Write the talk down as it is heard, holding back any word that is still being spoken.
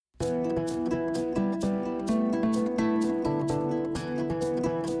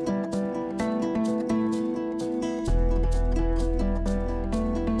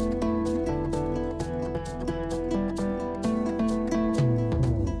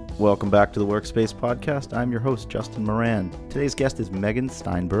Welcome back to the Workspace Podcast. I'm your host, Justin Moran. Today's guest is Meghan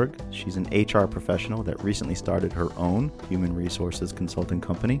Steinberg. She's an HR professional that recently started her own human resources consulting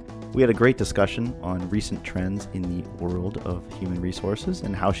company. We had a great discussion on recent trends in the world of human resources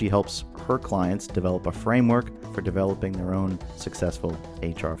and how she helps her clients develop a framework for developing their own successful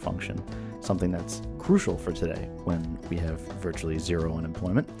HR function, something that's crucial for today when we have virtually zero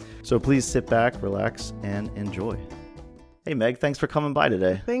unemployment. So please sit back, relax, and enjoy. Hey, Meg, thanks for coming by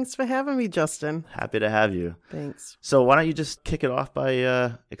today. Thanks for having me, Justin. Happy to have you. Thanks. So why don't you just kick it off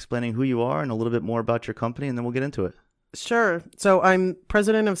by explaining who you are and a little bit more about your company, and then we'll get into it. Sure. So I'm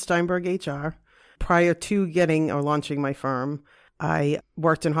president of SteinbergHR. Prior to getting or launching my firm, I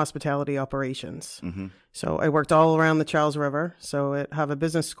worked in hospitality operations. Mm-hmm. So I worked all around the Charles River. So at Harvard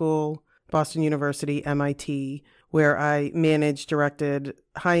Business School, Boston University, MIT, where I managed, directed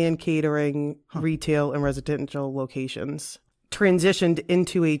high-end catering, retail, and residential locations. Transitioned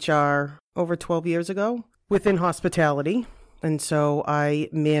into HR over 12 years ago within hospitality. And so I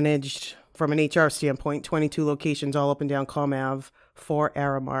managed, from an HR standpoint, 22 locations all up and down Comm Ave for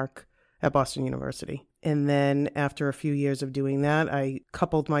Aramark at Boston University. And then after a few years of doing that, I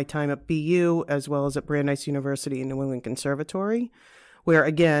coupled my time at BU as well as at Brandeis University and New England Conservatory, where,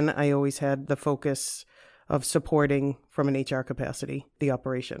 again, I always had the focus of supporting from an HR capacity, the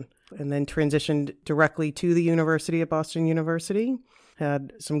operation. And then transitioned directly to the university at Boston University,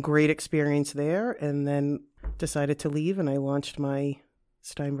 had some great experience there, and then decided to leave, and I launched my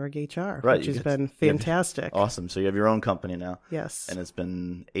SteinbergHR, which has been fantastic. Awesome. So you have your own company now. Yes. And it's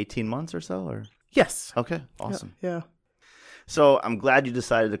been 18 months or so? Or Yes. Okay, awesome. Yeah. So I'm glad you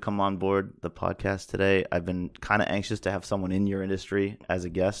decided to come on board the podcast today. I've been kind of anxious to have someone in your industry as a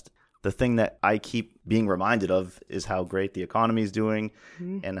guest. The thing that I keep being reminded of is how great the economy is doing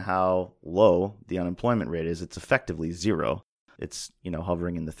and how low the unemployment rate is. It's effectively zero. It's,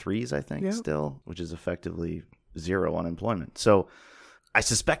 hovering in the threes, I think, still, which is effectively zero unemployment. So I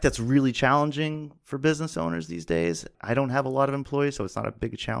suspect that's really challenging for business owners these days. I don't have a lot of employees, so it's not a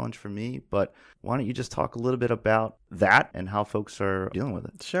big challenge for me. But why don't you just talk a little bit about that and how folks are dealing with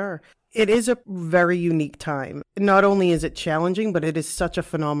it? Sure. It is a very unique time. Not only is it challenging, but it is such a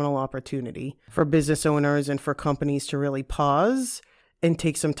phenomenal opportunity for business owners and for companies to really pause and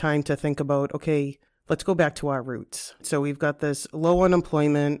take some time to think about, okay, let's go back to our roots. So we've got this low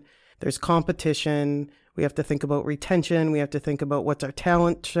unemployment, there's competition, we have to think about retention, we have to think about what's our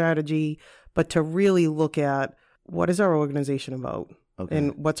talent strategy, but to really look at what is our organization about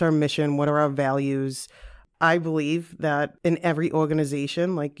and what's our mission, what are our values. I believe that in every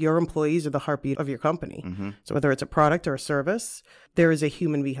organization, like your employees are the heartbeat of your company. Mm-hmm. So whether it's a product or a service, there is a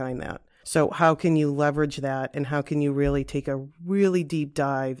human behind that. So how can you leverage that, and how can you really take a really deep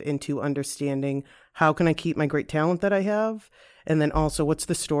dive into understanding how can I keep my great talent that I have? And then also, what's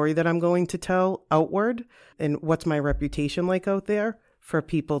the story that I'm going to tell outward? And what's my reputation like out there for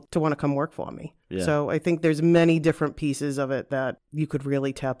people to want to come work for me? Yeah. So I think there's many different pieces of it that you could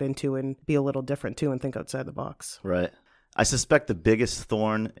really tap into and be a little different too and think outside the box. Right. I suspect the biggest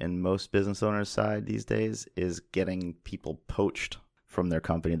thorn in most business owners' side these days is getting people poached from their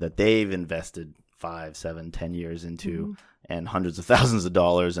company that they've invested 5, 7, 10 years into and hundreds of thousands of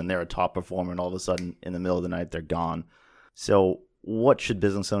dollars, and they're a top performer, and all of a sudden in the middle of the night they're gone. So what should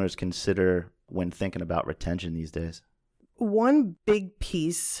business owners consider when thinking about retention these days? One big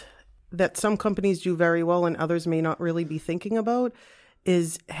piece that some companies do very well and others may not really be thinking about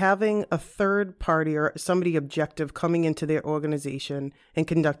is having a third party or somebody objective coming into their organization and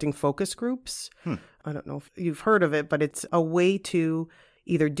conducting focus groups. I don't know if you've heard of it, but it's a way to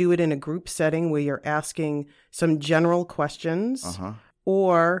either do it in a group setting where you're asking some general questions,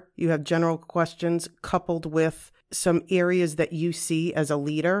 or you have general questions coupled with some areas that you see as a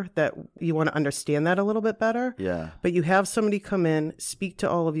leader that you want to understand that a little bit better. Yeah. But you have somebody come in, speak to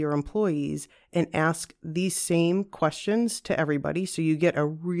all of your employees, and ask these same questions to everybody. So you get a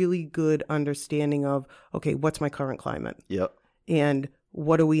really good understanding of, okay, what's my current climate? Yep. And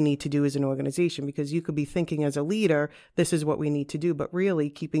what do we need to do as an organization? Because you could be thinking as a leader, this is what we need to do. But really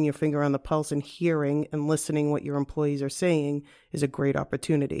keeping your finger on the pulse and hearing and listening what your employees are saying is a great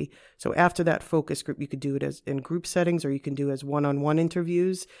opportunity. So after that focus group, you could do it as in group settings, or you can do as one-on-one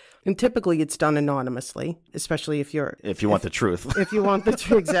interviews. And typically it's done anonymously, especially if you want the truth. If you want the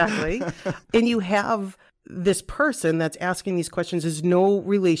truth, exactly. And you have this person that's asking these questions is no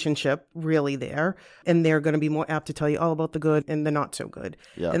relationship really there, and they're going to be more apt to tell you all about the good and the not so good.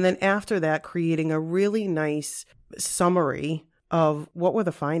 Yeah. And then after that, creating a really nice summary of what were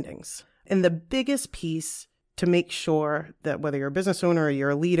the findings. And the biggest piece to make sure that whether you're a business owner or you're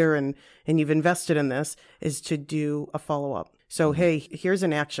a leader and you've invested in this is to do a follow-up. So, hey, here's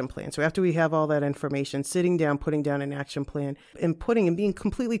an action plan. So after we have all that information, sitting down, putting down an action plan and being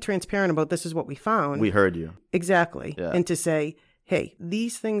completely transparent about this is what we found. We heard you. Exactly. Yeah. And to say, hey,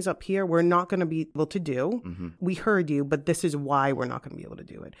 these things up here, we're not going to be able to do. We heard you, but this is why we're not going to be able to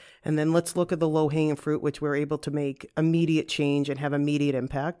do it. And then let's look at the low-hanging fruit, which we're able to make immediate change and have immediate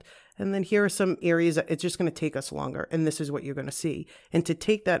impact. And then here are some areas that it's just going to take us longer. And this is what you're going to see. And to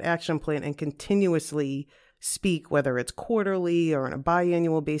take that action plan and continuously speak, whether it's quarterly or on a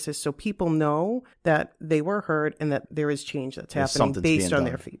biannual basis, so people know that they were heard and that there is change that's happening based on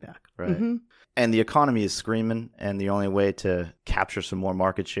their feedback. Right. And the economy is screaming, and the only way to capture some more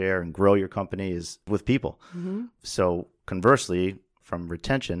market share and grow your company is with people. So conversely, from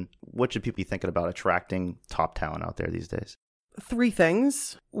retention, what should people be thinking about attracting top talent out there these days? 3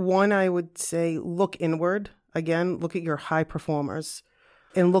 things. One, I would say look inward. Again, look at your high performers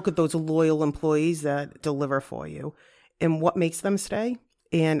and look at those loyal employees that deliver for you and what makes them stay.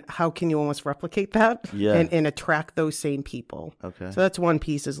 And how can you almost replicate that and attract those same people? Okay. So that's one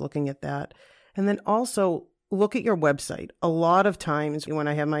piece, is looking at that. And then also look at your website. A lot of times when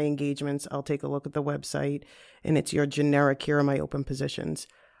I have my engagements, I'll take a look at the website and it's your generic, here are my open positions.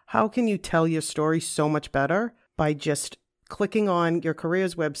 How can you tell your story so much better by just clicking on your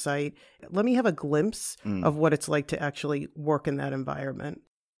careers website? Let me have a glimpse of what it's like to actually work in that environment.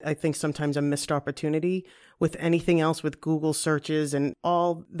 I think sometimes a missed opportunity with anything else, with Google searches and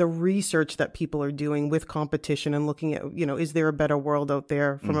all the research that people are doing with competition and looking at, is there a better world out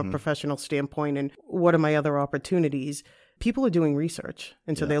there from a professional standpoint, and what are my other opportunities? People are doing research.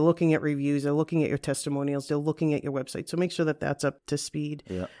 And so they're looking at reviews, they're looking at your testimonials, they're looking at your website. So make sure that that's up to speed.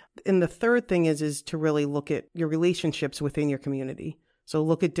 Yeah. And the third thing is to really look at your relationships within your community. So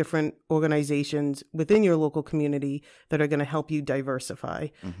look at different organizations within your local community that are going to help you diversify.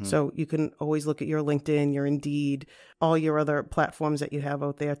 So you can always look at your LinkedIn, your Indeed, all your other platforms that you have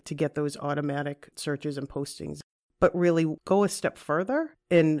out there to get those automatic searches and postings. But really go a step further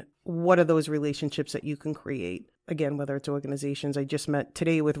in what are those relationships that you can create. Again, whether it's organizations, I just met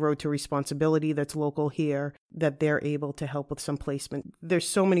today with Road to Responsibility that's local here, that they're able to help with some placement. There's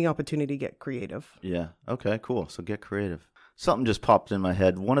so many opportunity to get creative. Yeah. Okay, cool. So get creative. Something just popped in my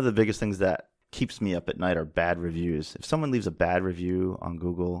head. One of the biggest things that keeps me up at night are bad reviews. If someone leaves a bad review on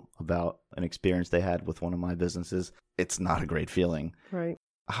Google about an experience they had with one of my businesses, it's not a great feeling. Right.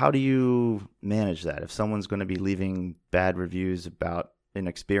 How do you manage that? If someone's going to be leaving bad reviews about an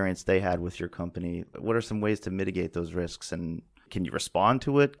experience they had with your company, what are some ways to mitigate those risks, and can you respond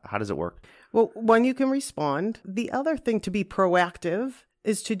to it? How does it work? Well, one, you can respond. The other thing, to be proactive,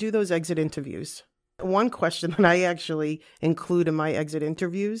 is to do those exit interviews. One question that I actually include in my exit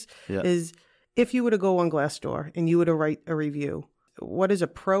interviews is, if you were to go on Glassdoor and you were to write a review, what is a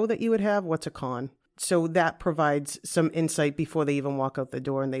pro that you would have? What's a con? So that provides some insight before they even walk out the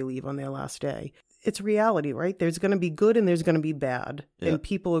door and they leave on their last day. It's reality, right? There's going to be good and there's going to be bad. And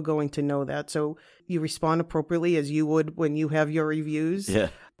people are going to know that. So you respond appropriately as you would when you have your reviews.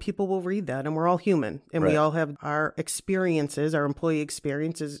 People will read that, and we're all human. And we all have our experiences. Our employee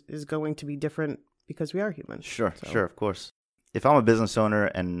experience is going to be different because we are human. Sure, of course. If I'm a business owner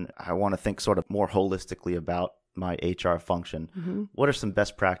and I want to think sort of more holistically about my HR function, what are some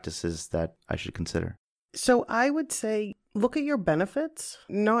best practices that I should consider? So I would say look at your benefits,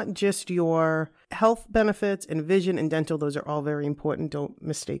 not just your health benefits and vision and dental. Those are all very important. Don't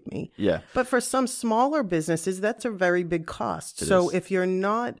mistake me. Yeah. But for some smaller businesses, that's a very big cost. So if you're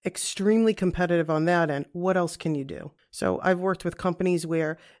not extremely competitive on that end, what else can you do? So I've worked with companies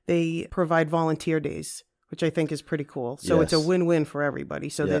where they provide volunteer days, which I think is pretty cool. So it's a win-win for everybody.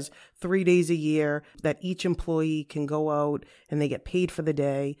 So there's 3 days a year that each employee can go out and they get paid for the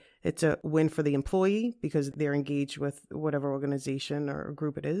day. It's a win for the employee because they're engaged with whatever organization or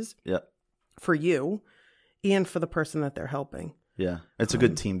group it is. Yeah. For you and for the person that they're helping. Yeah. It's a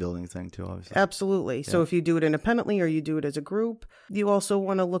good team building thing too, obviously. Absolutely. Yeah. So if you do it independently or you do it as a group, you also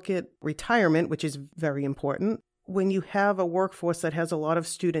want to look at retirement, which is very important. When you have a workforce that has a lot of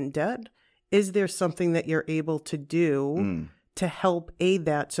student debt, is there something that you're able to do to help aid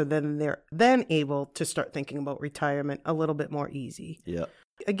that, so then they're then able to start thinking about retirement a little bit more easy? Yeah.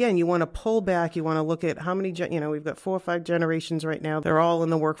 Again, you want to pull back. You want to look at how many, we've got 4 or 5 generations right now. They're all in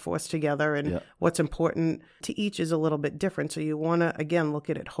the workforce together, and what's important to each is a little bit different. So you want to, again, look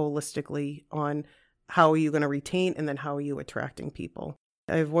at it holistically on how are you going to retain, and then how are you attracting people.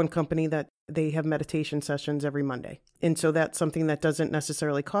 I have one company that they have meditation sessions every Monday. And so that's something that doesn't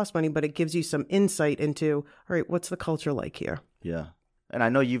necessarily cost money, but it gives you some insight into, all right, what's the culture like here? Yeah. And I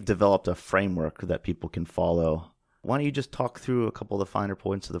know you've developed a framework that people can follow. Why don't you just talk through a couple of the finer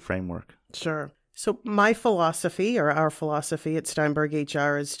points of the framework? Sure. So my philosophy, or our philosophy at Steinberg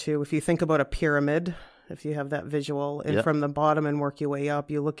HR, is to, if you think about a pyramid, if you have that visual, and from the bottom and work your way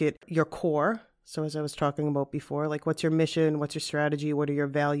up, you look at your core. So as I was talking about before, like what's your mission, what's your strategy, what are your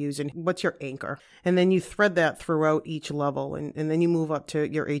values, and what's your anchor? And then you thread that throughout each level, and then you move up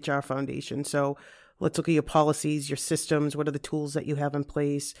to your HR foundation. So let's look at your policies, your systems. What are the tools that you have in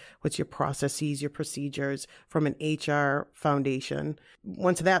place? What's your processes, your procedures from an HR foundation?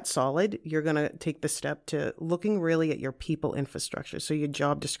 Once that's solid, you're going to take the step to looking really at your people infrastructure. So your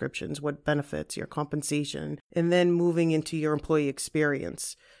job descriptions, what benefits, your compensation, and then moving into your employee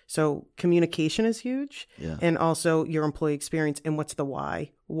experience. So communication is huge, and also your employee experience, and what's the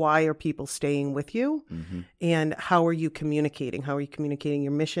why? Why are people staying with you? And how are you communicating? How are you communicating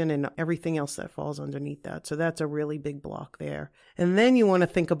your mission and everything else that falls underneath that? So that's a really big block there. And then you want to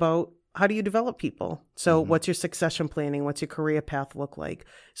think about, how do you develop people? So what's your succession planning? What's your career path look like?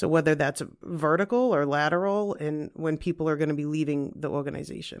 So whether that's vertical or lateral, and when people are going to be leaving the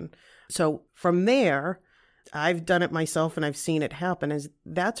organization. So from there, I've done it myself and I've seen it happen, is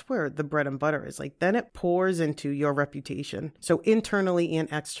that's where the bread and butter is. Like, then it pours into your reputation. So internally and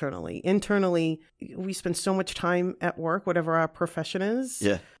externally. Internally, we spend so much time at work, whatever our profession is,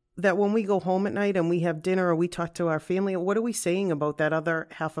 that when we go home at night and we have dinner or we talk to our family, what are we saying about that other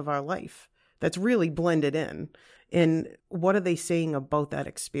half of our life that's really blended in? And what are they saying about that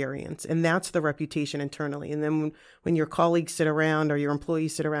experience? And that's the reputation internally. And then when your colleagues sit around or your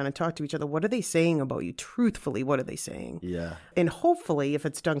employees sit around and talk to each other, what are they saying about you? Truthfully, what are they saying? Yeah. And hopefully, if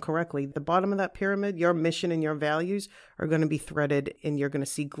it's done correctly, the bottom of that pyramid, your mission and your values are going to be threaded, and you're going to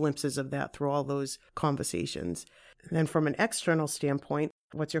see glimpses of that through all those conversations. And then from an external standpoint,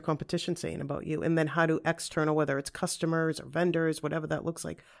 what's your competition saying about you? And then how do external, whether it's customers or vendors, whatever that looks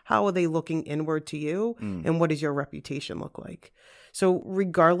like, how are they looking inward to you? And what does your reputation look like? So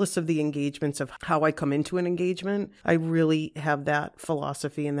regardless of the engagements of how I come into an engagement, I really have that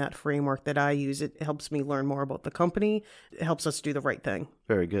philosophy and that framework that I use. It helps me learn more about the company. It helps us do the right thing.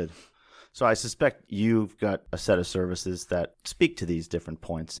 Very good. So I suspect you've got a set of services that speak to these different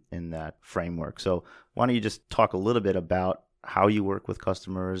points in that framework. So why don't you just talk a little bit about how you work with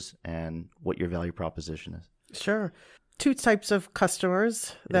customers and what your value proposition is? Sure. Two types of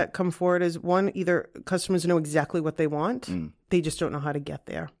customers that come forward is, one, either customers know exactly what they want, they just don't know how to get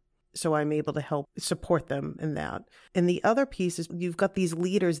there. So I'm able to help support them in that. And the other piece is, you've got these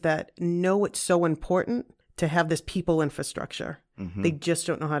leaders that know it's so important to have this people infrastructure. They just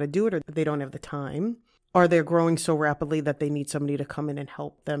don't know how to do it, or they don't have the time, or they're growing so rapidly that they need somebody to come in and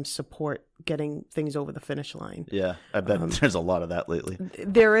help them support getting things over the finish line. Yeah, I bet there's a lot of that lately.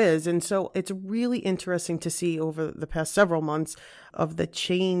 There is. And so it's really interesting to see over the past several months of the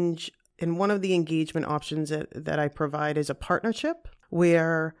change. And one of the engagement options that I provide is a partnership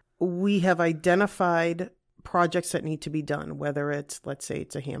where we have identified projects that need to be done, whether it's, let's say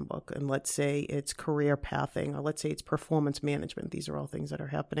it's a handbook, and let's say it's career pathing, or let's say it's performance management. These are all things that are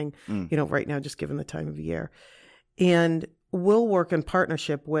happening, right now, just given the time of year. And we'll work in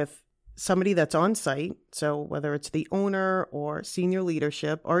partnership with somebody that's on site. So whether it's the owner or senior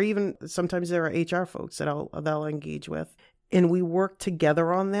leadership, or even sometimes there are HR folks that they'll engage with. And we work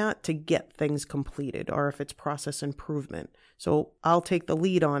together on that to get things completed, or if it's process improvement. So I'll take the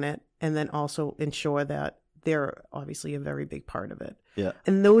lead on it, and then also ensure that they're obviously a very big part of it. Yeah.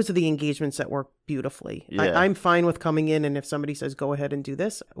 And those are the engagements that work beautifully. Yeah. I'm fine with coming in, and if somebody says, go ahead and do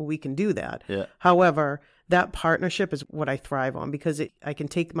this, we can do that. Yeah. However, that partnership is what I thrive on, because I can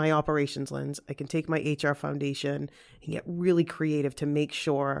take my operations lens, I can take my HR foundation, and get really creative to make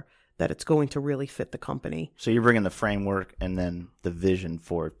sure that it's going to really fit the company. So you're bringing the framework and then the vision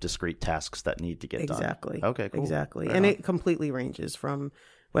for discrete tasks that need to get done. Exactly. Okay, cool. Exactly. Right and on. It completely ranges from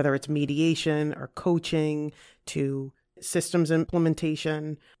whether it's mediation or coaching to systems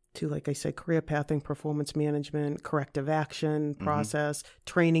implementation to, like I said, career pathing, performance management, corrective action process,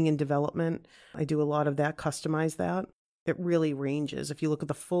 training and development. I do a lot of that, customize that. It really ranges. If you look at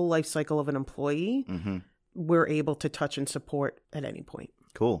the full life cycle of an employee, we're able to touch and support at any point.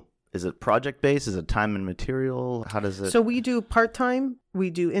 Cool. Is it project-based? Is it time and material? How does it? So we do part-time, we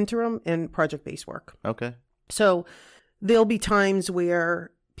do interim, and project-based work. Okay. So there'll be times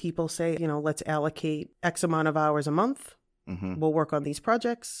where people say, let's allocate X amount of hours a month. We'll work on these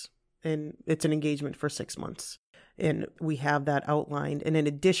projects, and it's an engagement for 6 months. And we have that outlined. And in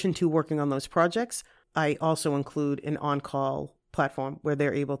addition to working on those projects, I also include an on-call platform where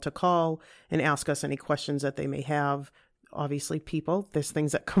they're able to call and ask us any questions that they may have. Obviously, there's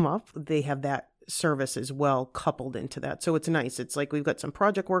things that come up. They have that service as well coupled into that. So it's nice. It's like we've got some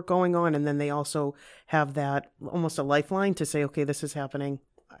project work going on, and then they also have that almost a lifeline to say, okay, this is happening.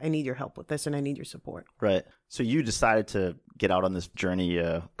 I need your help with this and I need your support. Right. So you decided to get out on this journey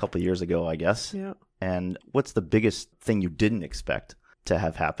a couple of years ago, I guess. Yeah. And what's the biggest thing you didn't expect to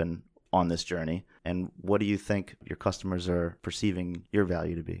have happen on this journey? And what do you think your customers are perceiving your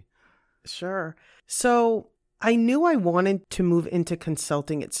value to be? Sure. So I knew I wanted to move into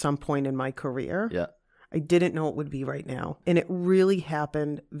consulting at some point in my career. Yeah. I didn't know it would be right now. And it really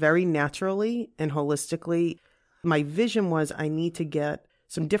happened very naturally and holistically. My vision was I need to get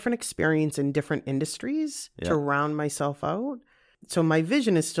some different experience in different industries to round myself out. So my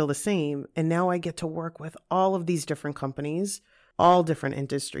vision is still the same. And now I get to work with all of these different companies, all different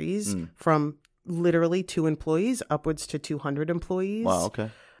industries, from literally 2 employees upwards to 200 employees. Wow,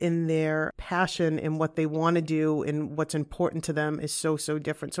 okay. In their passion and what they want to do and what's important to them is so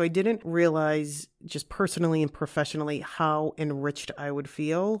different. So I didn't realize just personally and professionally how enriched I would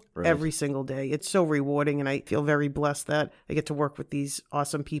feel every single day. It's so rewarding, and I feel very blessed that I get to work with these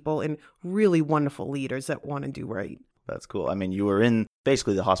awesome people and really wonderful leaders that want to do right. That's cool. I mean, you were in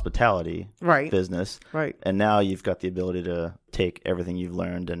basically the hospitality business. Right. And now you've got the ability to take everything you've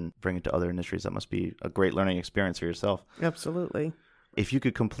learned and bring it to other industries. That must be a great learning experience for yourself. Absolutely. If you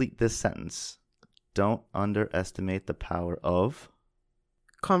could complete this sentence, don't underestimate the power of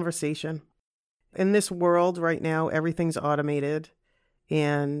conversation. In this world right now, everything's automated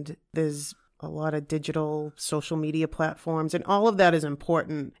and there's a lot of digital social media platforms, and all of that is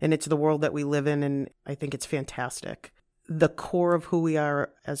important, and it's the world that we live in, and I think it's fantastic. The core of who we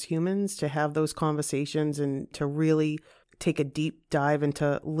are as humans, to have those conversations and to really take a deep dive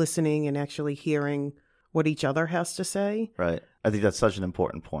into listening and actually hearing what each other has to say. Right. I think that's such an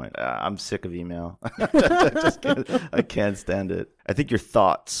important point. I'm sick of email. I can't stand it. I think your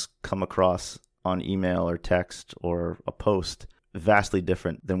thoughts come across on email or text or a post vastly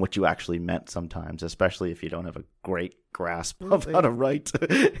different than what you actually meant sometimes, especially if you don't have a great grasp of how to write.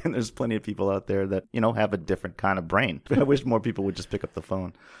 And there's plenty of people out there that, have a different kind of brain. I wish more people would just pick up the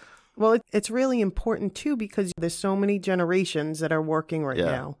phone. Well, it's really important too, because there's so many generations that are working right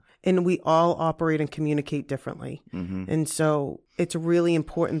now. And we all operate and communicate differently. Mm-hmm. And so it's really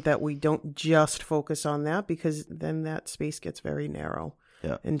important that we don't just focus on that, because then that space gets very narrow.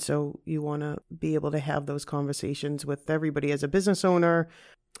 Yeah. And so you want to be able to have those conversations with everybody as a business owner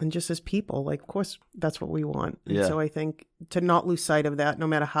and just as people. Like, of course, that's what we want. And so I think to not lose sight of that, no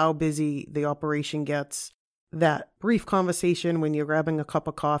matter how busy the operation gets, that brief conversation when you're grabbing a cup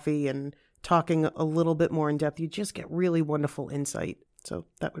of coffee and talking a little bit more in depth, you just get really wonderful insight. So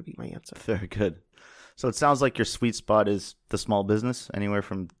that would be my answer. Very good. So it sounds like your sweet spot is the small business, anywhere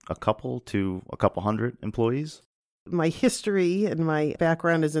from a couple to a couple hundred employees. My history and my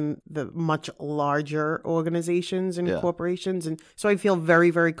background is in the much larger organizations and corporations. And so I feel very,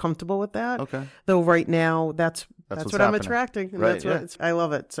 very comfortable with that. Okay. Though right now, that's what I'm attracting. And that's what I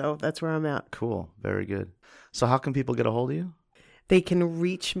love it. So that's where I'm at. Cool. Very good. So how can people get a hold of you? They can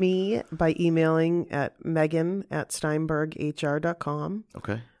reach me by emailing at Meghan at SteinbergHR.com.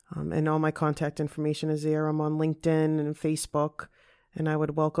 Okay. And all my contact information is there. I'm on LinkedIn and Facebook. And I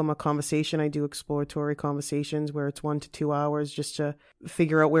would welcome a conversation. I do exploratory conversations where it's 1 to 2 hours just to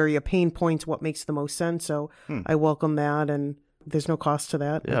figure out where your pain points, what makes the most sense. So I welcome that, and there's no cost to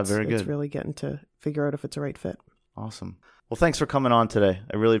that. Yeah, very good. It's really getting to figure out if it's a right fit. Awesome. Well, thanks for coming on today.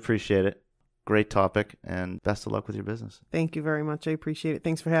 I really appreciate it. Great topic, and best of luck with your business. Thank you very much. I appreciate it.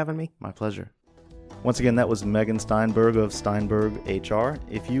 Thanks for having me. My pleasure. Once again, that was Meghan Steinberg of Steinberg HR.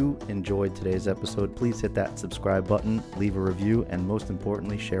 If you enjoyed today's episode, please hit that subscribe button, leave a review, and most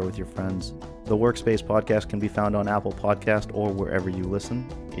importantly, share with your friends. The Workspace Podcast can be found on Apple Podcast or wherever you listen.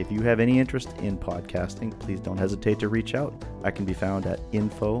 If you have any interest in podcasting, please don't hesitate to reach out. I can be found at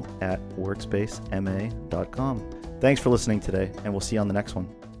info@workspacema.com. Thanks for listening today, and we'll see you on the next one.